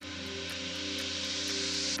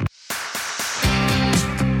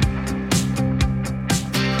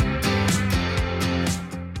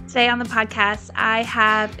Today on the podcast, I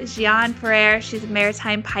have Jeanne Ferrer. She's a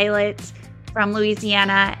maritime pilot from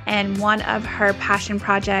Louisiana, and one of her passion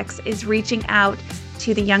projects is reaching out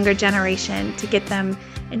to the younger generation to get them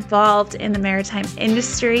involved in the maritime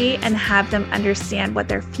industry and have them understand what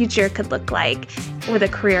their future could look like with a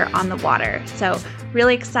career on the water. So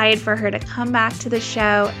really excited for her to come back to the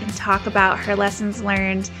show and talk about her lessons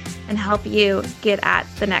learned and help you get at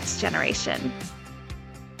the next generation.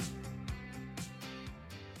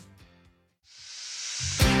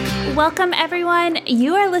 Welcome, everyone.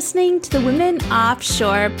 You are listening to the Women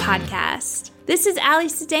Offshore podcast. This is Ali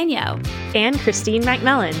Cedeno and Christine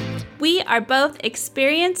McMillan. We are both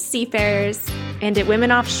experienced seafarers. And at Women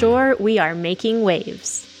Offshore, we are making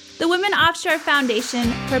waves. The Women Offshore Foundation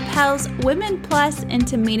propels Women Plus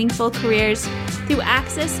into meaningful careers through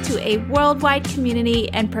access to a worldwide community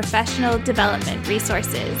and professional development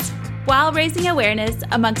resources, while raising awareness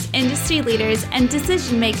amongst industry leaders and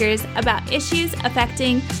decision makers about issues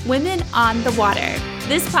affecting women on the water.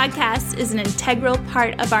 This podcast is an integral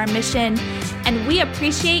part of our mission, and we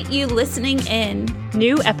appreciate you listening in.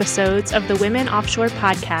 New episodes of the Women Offshore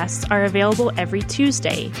podcast are available every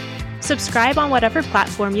Tuesday. Subscribe on whatever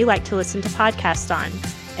platform you like to listen to podcasts on,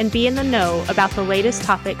 and be in the know about the latest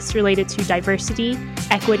topics related to diversity,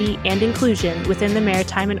 equity, and inclusion within the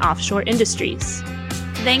maritime and offshore industries.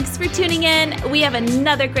 Thanks for tuning in. We have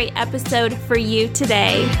another great episode for you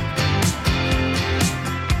today.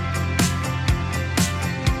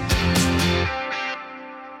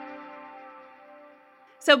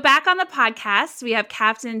 So back on the podcast, we have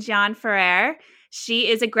Captain Jeanne Ferrer. She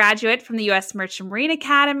is a graduate from the U.S. Merchant Marine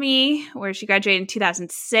Academy, where she graduated in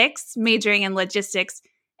 2006, majoring in logistics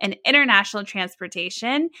and international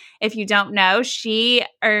transportation. If you don't know, she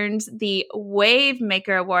earned the Wave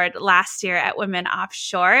Maker Award last year at Women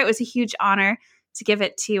Offshore. It was a huge honor to give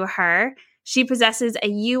it to her. She possesses a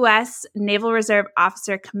U.S. Naval Reserve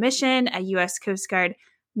Officer Commission, a U.S. Coast Guard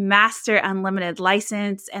Master Unlimited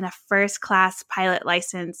license, and a first-class pilot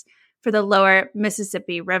license for the lower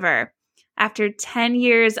Mississippi River. After 10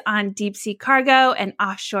 years on deep-sea cargo and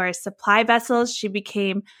offshore supply vessels, she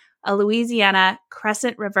became a Louisiana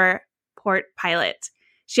Crescent River port pilot.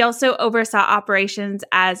 She also oversaw operations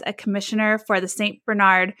as a commissioner for the St.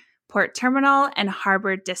 Bernard Port Terminal and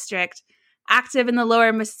Harbor District. Active in the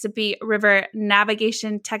Lower Mississippi River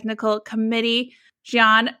Navigation Technical Committee,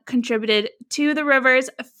 Jeanne contributed to the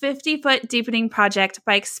river's 50-foot deepening project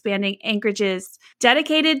by expanding anchorages.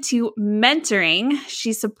 Dedicated to mentoring,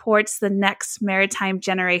 she supports the next maritime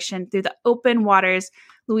generation through the Open Waters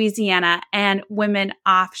Louisiana and Women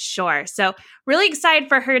Offshore. So really excited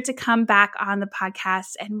for her to come back on the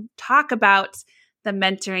podcast and talk about the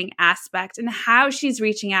mentoring aspect and how she's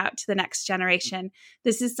reaching out to the next generation.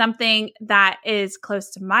 This is something that is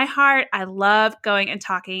close to my heart. I love going and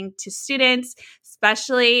talking to students,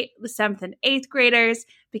 especially the 7th and 8th graders,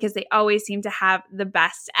 because they always seem to have the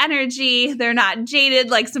best energy. They're not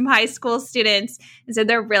jaded like some high school students. And so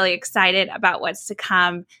they're really excited about what's to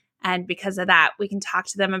come. And because of that, we can talk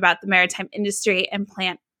to them about the maritime industry and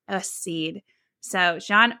plant a seed. So,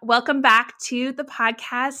 Jeanne, welcome back to the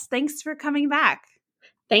podcast. Thanks for coming back.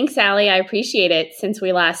 Thanks, Ali. I appreciate it. Since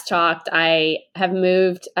we last talked, I have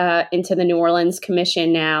moved into the New Orleans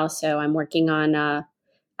Commission now. So I'm working on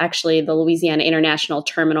actually the Louisiana International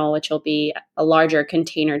Terminal, which will be a larger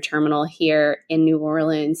container terminal here in New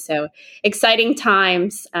Orleans. So exciting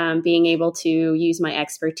times, being able to use my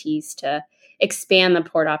expertise to expand the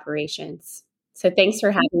port operations. So thanks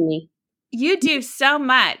for having me. You do so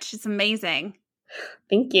much. It's amazing.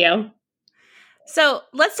 Thank you. So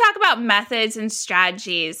let's talk about methods and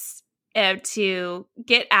strategies to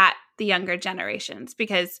get at the younger generations,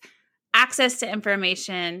 because access to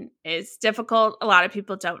information is difficult. A lot of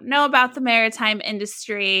people don't know about the maritime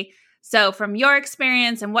industry. So from your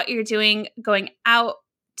experience and what you're doing going out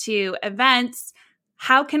to events,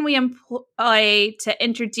 how can we employ to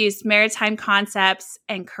introduce maritime concepts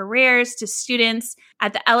and careers to students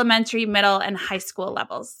at the elementary, middle, and high school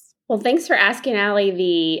levels? Well, thanks for asking, Ali.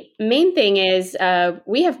 The main thing is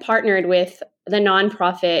we have partnered with the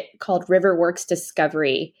nonprofit called RiverWorks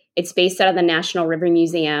Discovery. It's based out of the National River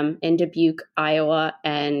Museum in Dubuque, Iowa,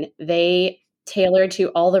 and they tailor to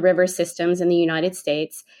all the river systems in the United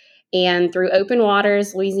States. And through Open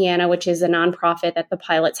Waters Louisiana, which is a nonprofit that the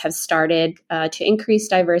pilots have started to increase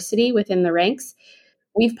diversity within the ranks,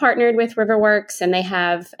 we've partnered with RiverWorks, and they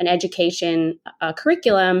have an education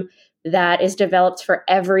curriculum that is developed for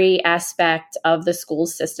every aspect of the school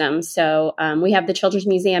system. So we have the Children's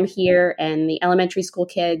Museum here, and the elementary school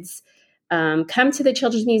kids come to the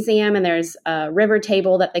Children's Museum, and there's a river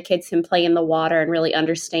table that the kids can play in the water and really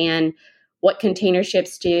understand what container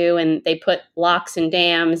ships do, and they put locks and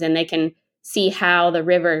dams, and they can see how the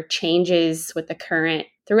river changes with the current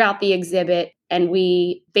throughout the exhibit. And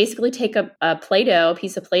we basically take a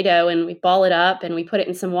piece of Play-Doh, and we ball it up and we put it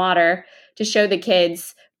in some water to show the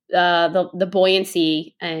kids the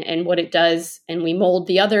buoyancy and what it does. And we mold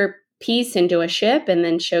the other piece into a ship, and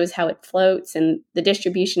then shows how it floats and the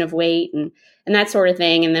distribution of weight and that sort of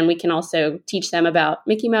thing. And then we can also teach them about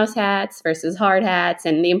Mickey Mouse hats versus hard hats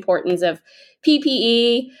and the importance of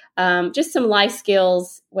PPE, just some life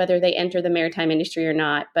skills, whether they enter the maritime industry or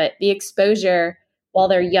not. But the exposure while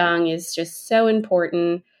they're young is just so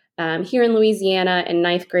important. Here in Louisiana in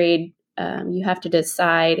ninth grade, you have to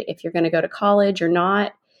decide if you're going to go to college or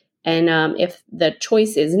not. And if the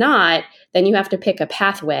choice is not, then you have to pick a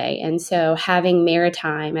pathway. And so having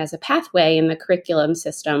maritime as a pathway in the curriculum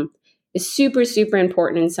system is super, super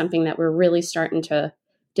important, and something that we're really starting to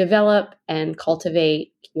develop and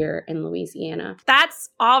cultivate here in Louisiana. That's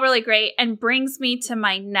all really great and brings me to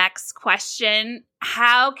my next question.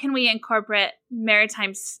 How can we incorporate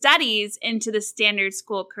maritime studies into the standard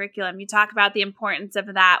school curriculum? You talk about the importance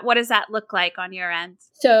of that. What does that look like on your end?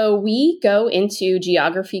 So we go into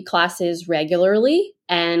geography classes regularly,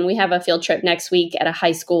 and we have a field trip next week at a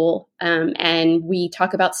high school, and we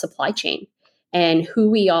talk about supply chain and who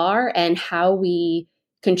we are and how we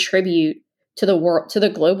contribute to the world, to the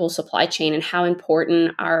global supply chain, and how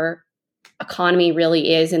important our economy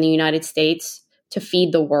really is in the United States to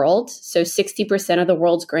feed the world. So 60% of the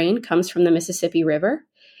world's grain comes from the Mississippi River.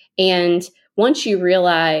 And once you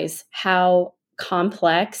realize how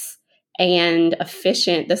complex and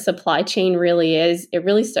efficient the supply chain really is, it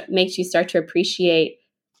really makes you start to appreciate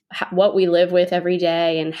what we live with every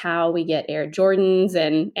day and how we get Air Jordans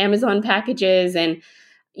and Amazon packages. And,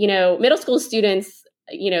 middle school students,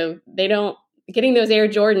 getting those Air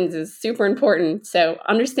Jordans is super important. So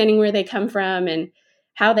understanding where they come from and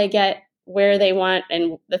how they get where they want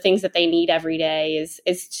and the things that they need every day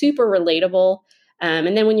is super relatable.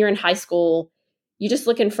 And then when you're in high school, you're just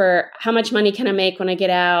looking for how much money can I make when I get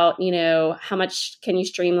out? How much can you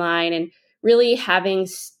streamline? And really having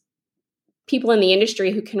people in the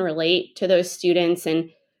industry who can relate to those students. And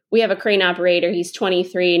we have a crane operator. He's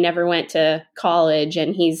 23, never went to college,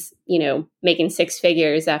 and he's, making six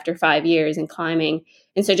figures after 5 years in climbing.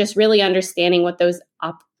 And so just really understanding what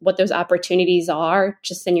those opportunities are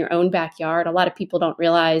just in your own backyard. A lot of people don't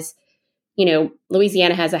realize,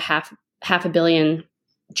 Louisiana has a half a billion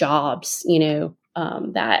jobs,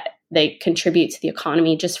 that they contribute to the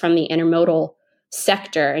economy just from the intermodal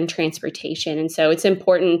sector and transportation. And so it's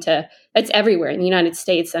important that's everywhere in the United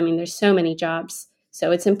States. I mean, there's so many jobs.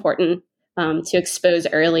 So it's important to expose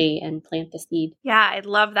early and plant the seed. Yeah, I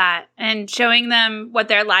love that. And showing them what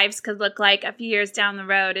their lives could look like a few years down the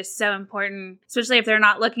road is so important, especially if they're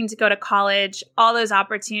not looking to go to college, all those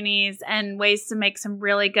opportunities and ways to make some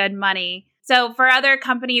really good money. So for other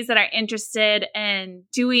companies that are interested in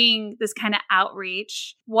doing this kind of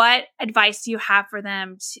outreach, what advice do you have for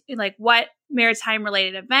them? What maritime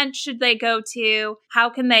related events should they go to? How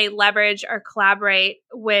can they leverage or collaborate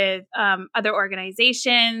with other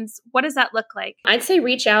organizations? What does that look like? I'd say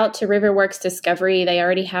reach out to Riverworks Discovery. They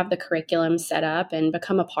already have the curriculum set up, and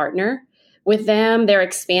become a partner with them. They're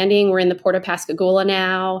expanding. We're in the Port of Pascagoula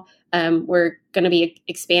now. We're going to be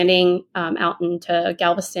expanding out into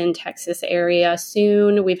Galveston, Texas area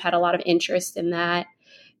soon. We've had a lot of interest in that.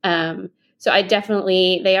 So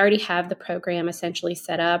they already have the program essentially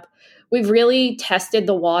set up. We've really tested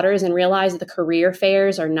the waters and realized the career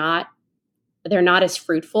fairs they're not as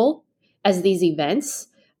fruitful as these events,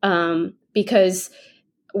 because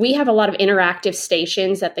we have a lot of interactive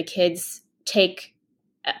stations that the kids take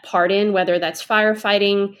part in, whether that's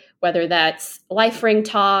firefighting, whether that's life ring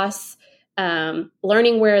toss,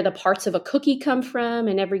 learning where the parts of a cookie come from,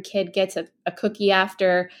 and every kid gets a cookie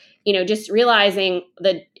after, just realizing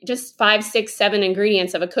that just 5, 6, 7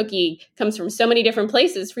 ingredients of a cookie comes from so many different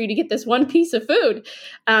places for you to get this one piece of food,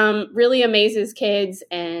 really amazes kids.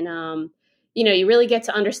 And, you really get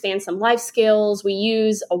to understand some life skills. We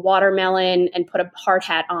use a watermelon and put a hard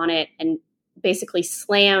hat on it and basically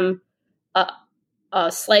slam a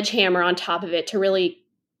sledgehammer on top of it to really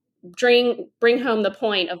bring home the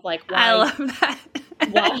point of why I love that.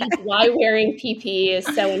 why wearing PP is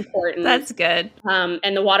so important. That's good.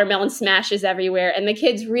 And the watermelon smashes everywhere, and the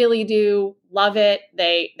kids really do love it.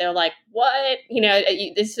 They're like, what?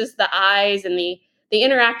 It's just the eyes, and the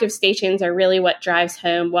interactive stations are really what drives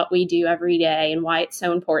home what we do every day and why it's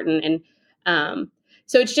so important. And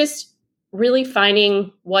so it's just really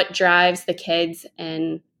finding what drives the kids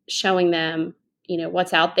and showing them,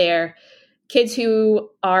 what's out there, kids who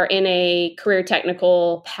are in a career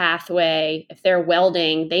technical pathway, if they're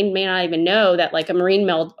welding, they may not even know that like a marine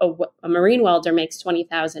welder makes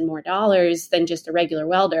 $20,000 more than just a regular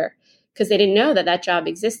welder, because they didn't know that that job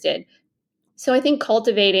existed. So I think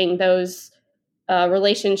cultivating those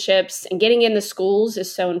relationships and getting in the schools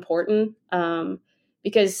is so important,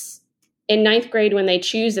 because in ninth grade, when they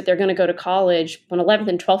choose that they're going to go to college, when 11th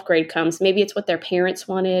and 12th grade comes, maybe it's what their parents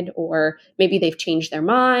wanted, or maybe they've changed their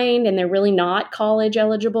mind and they're really not college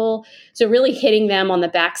eligible. So really hitting them on the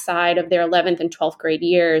backside of their 11th and 12th grade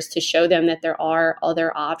years to show them that there are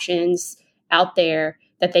other options out there,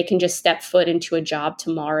 that they can just step foot into a job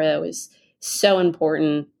tomorrow, is so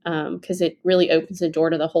important, because it really opens the door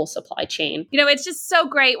to the whole supply chain. It's just so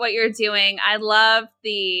great what you're doing. I love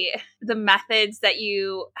the methods that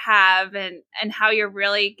you have and how you're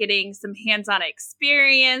really getting some hands-on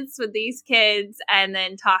experience with these kids, and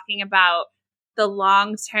then talking about the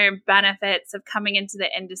long-term benefits of coming into the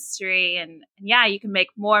industry. And yeah, you can make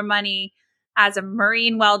more money as a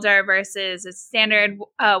marine welder versus a standard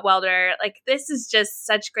welder. Like, this is just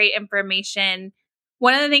such great information.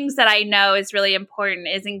 One of the things that I know is really important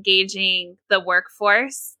is engaging the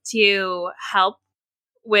workforce to help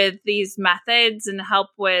with these methods and help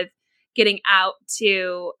with getting out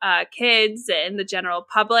to kids and the general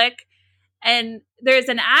public. And there's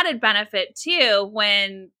an added benefit too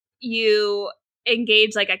when you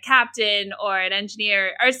engage like a captain or an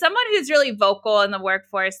engineer or someone who's really vocal in the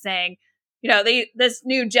workforce, saying, this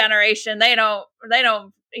new generation, they don't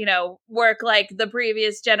work like the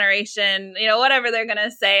previous generation, whatever they're going to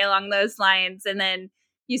say along those lines. And then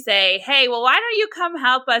you say, hey, well, why don't you come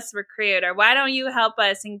help us recruit, or why don't you help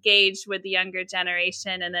us engage with the younger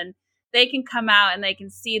generation? And then they can come out and they can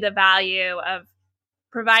see the value of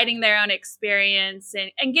providing their own experience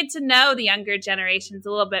and get to know the younger generations a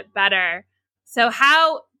little bit better. So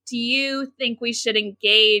how do you think we should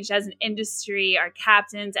engage as an industry, our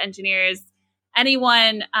captains, engineers,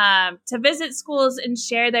 anyone, to visit schools and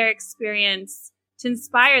share their experience to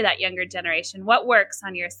inspire that younger generation? What works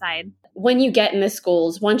on your side? When you get in the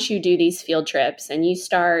schools, once you do these field trips and you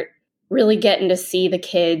start really getting to see the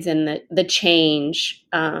kids and the change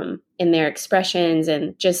in their expressions,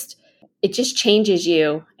 and it just changes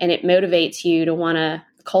you and it motivates you to want to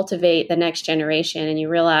cultivate the next generation. And you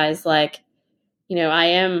realize, like, I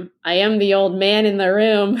am the old man in the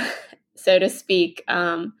room, so to speak.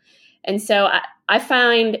 And so I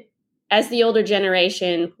find, as the older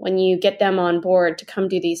generation, when you get them on board to come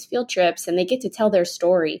do these field trips and they get to tell their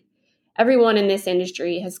story, everyone in this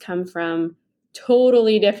industry has come from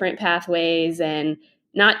totally different pathways, and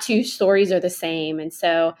not two stories are the same. And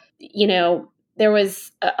so, there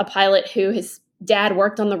was a pilot who his dad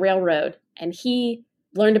worked on the railroad, and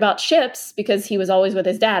learned about ships because he was always with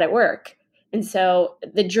his dad at work. And so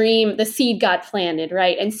the seed got planted,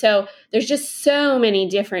 right? And so there's just so many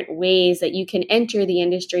different ways that you can enter the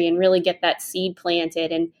industry and really get that seed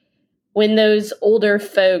planted. And when those older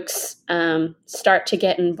folks start to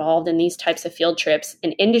get involved in these types of field trips,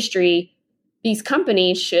 in industry, these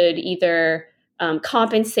companies should either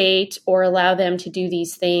compensate or allow them to do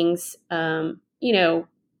these things,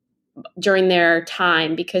 during their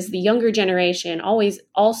time, because the younger generation always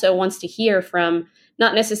also wants to hear from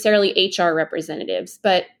not necessarily HR representatives,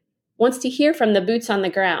 but wants to hear from the boots on the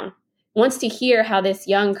ground, wants to hear how this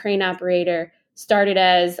young crane operator started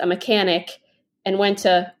as a mechanic and went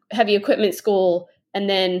to heavy equipment school, and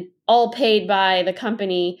then all paid by the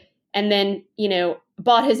company, and then,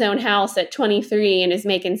 bought his own house at 23 and is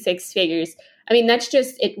making six figures. I mean,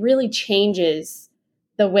 it really changes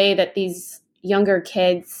the way that these younger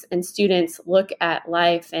kids and students look at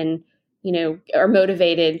life, and, are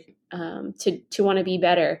motivated to want to be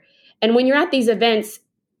better. And when you're at these events,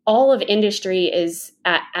 all of industry is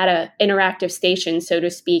at a interactive station, so to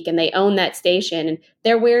speak, and they own that station, and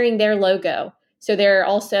they're wearing their logo. So they're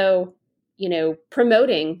also,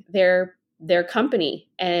 promoting their company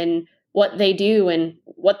and what they do and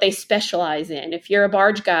what they specialize in. If you're a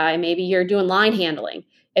barge guy, maybe you're doing line handling.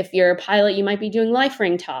 If you're a pilot, you might be doing life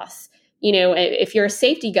ring toss. If you're a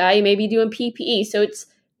safety guy, you may be doing PPE. So it's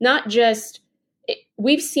not just,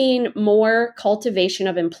 we've seen more cultivation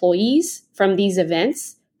of employees from these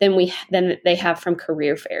events than they have from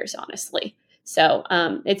career fairs, honestly. So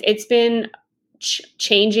it's been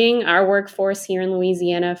changing our workforce here in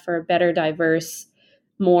Louisiana for a better, diverse,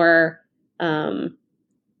 more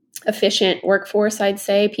efficient workforce, I'd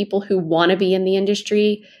say, people who want to be in the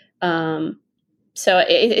industry. So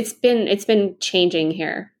it's been changing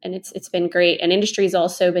here, and it's been great. And industry's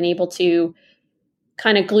also been able to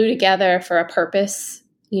kind of glue together for a purpose.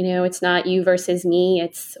 It's not you versus me.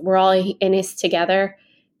 We're all in this together.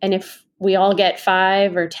 And if we all get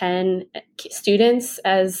 5 or 10 students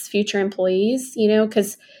as future employees,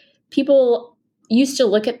 because people used to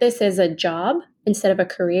look at this as a job instead of a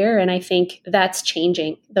career. And I think that's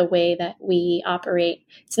changing the way that we operate.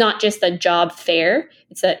 It's not just a job fair.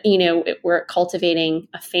 It's we're cultivating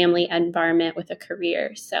a family environment with a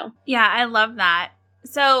career. So, yeah, I love that.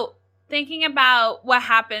 So thinking about what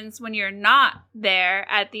happens when you're not there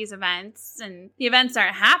at these events and the events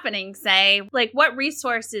aren't happening, say, like what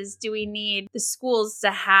resources do we need the schools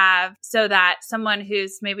to have so that someone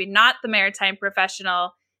who's maybe not the maritime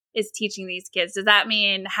professional is teaching these kids? Does that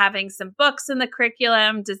mean having some books in the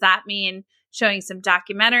curriculum? Does that mean showing some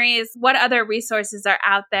documentaries? What other resources are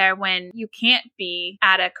out there when you can't be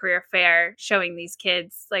at a career fair showing these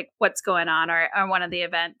kids like what's going on or one of the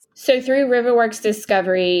events? So through RiverWorks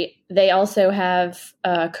Discovery, they also have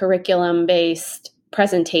curriculum-based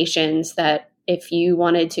presentations that if you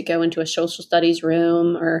wanted to go into a social studies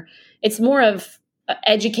room, or it's more of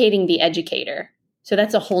educating the educator. So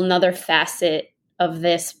that's a whole nother facet of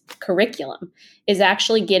this curriculum, is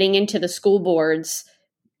actually getting into the school boards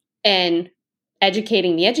and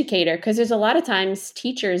educating the educator, because there's a lot of times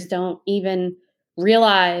teachers don't even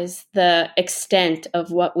realize the extent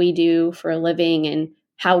of what we do for a living and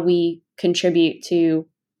how we contribute to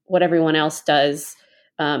what everyone else does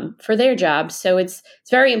for their jobs. So it's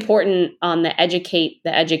very important on the educate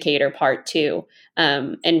the educator part too,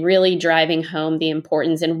 and really driving home the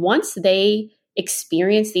importance. And once they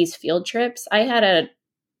experience these field trips, I had an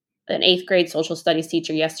 8th grade social studies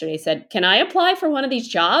teacher yesterday said, "Can I apply for one of these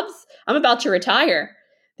jobs? I'm about to retire.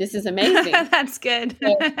 This is amazing." That's good.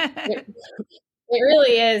 It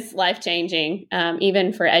really is life-changing,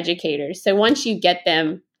 even for educators. So once you get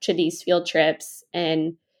them to these field trips,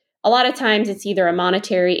 and a lot of times it's either a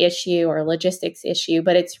monetary issue or a logistics issue,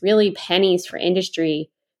 but it's really pennies for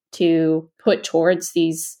industry to put towards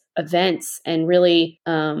these events, and really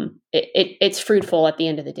it's fruitful at the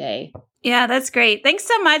end of the day. Yeah, that's great. Thanks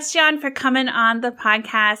so much, Jeanne, for coming on the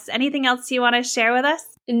podcast. Anything else you want to share with us?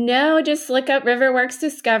 No, just look up RiverWorks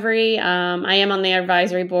Discovery. I am on the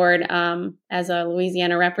advisory board as a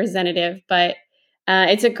Louisiana representative, but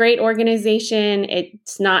it's a great organization.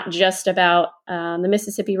 It's not just about the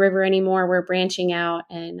Mississippi River anymore. We're branching out,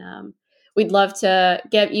 and we'd love to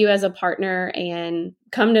get you as a partner and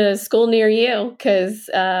come to a school near you, because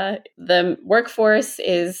the workforce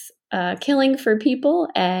is killing for people,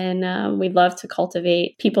 and we'd love to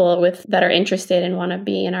cultivate people that are interested and want to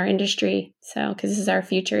be in our industry. So, because this is our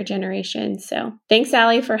future generation. So thanks,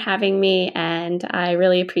 Allie, for having me. And I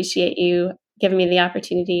really appreciate you giving me the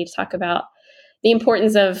opportunity to talk about the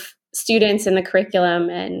importance of students in the curriculum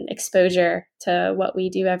and exposure to what we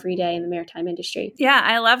do every day in the maritime industry. Yeah,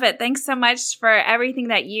 I love it. Thanks so much for everything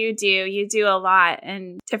that you do. You do a lot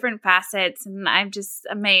in different facets, and I'm just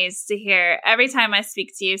amazed to hear every time I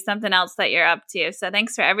speak to you something else that you're up to. So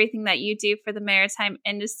thanks for everything that you do for the maritime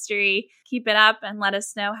industry. Keep it up and let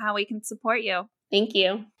us know how we can support you. Thank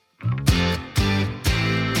you.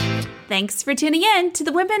 Thanks for tuning in to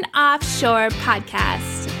the Women Offshore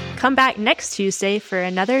podcast. Come back next Tuesday for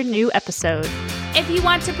another new episode. If you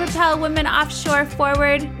want to propel Women Offshore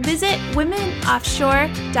forward, visit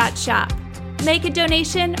womenoffshore.shop. Make a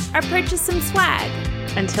donation or purchase some swag.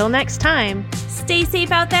 Until next time, stay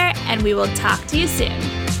safe out there, and we will talk to you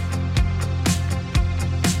soon.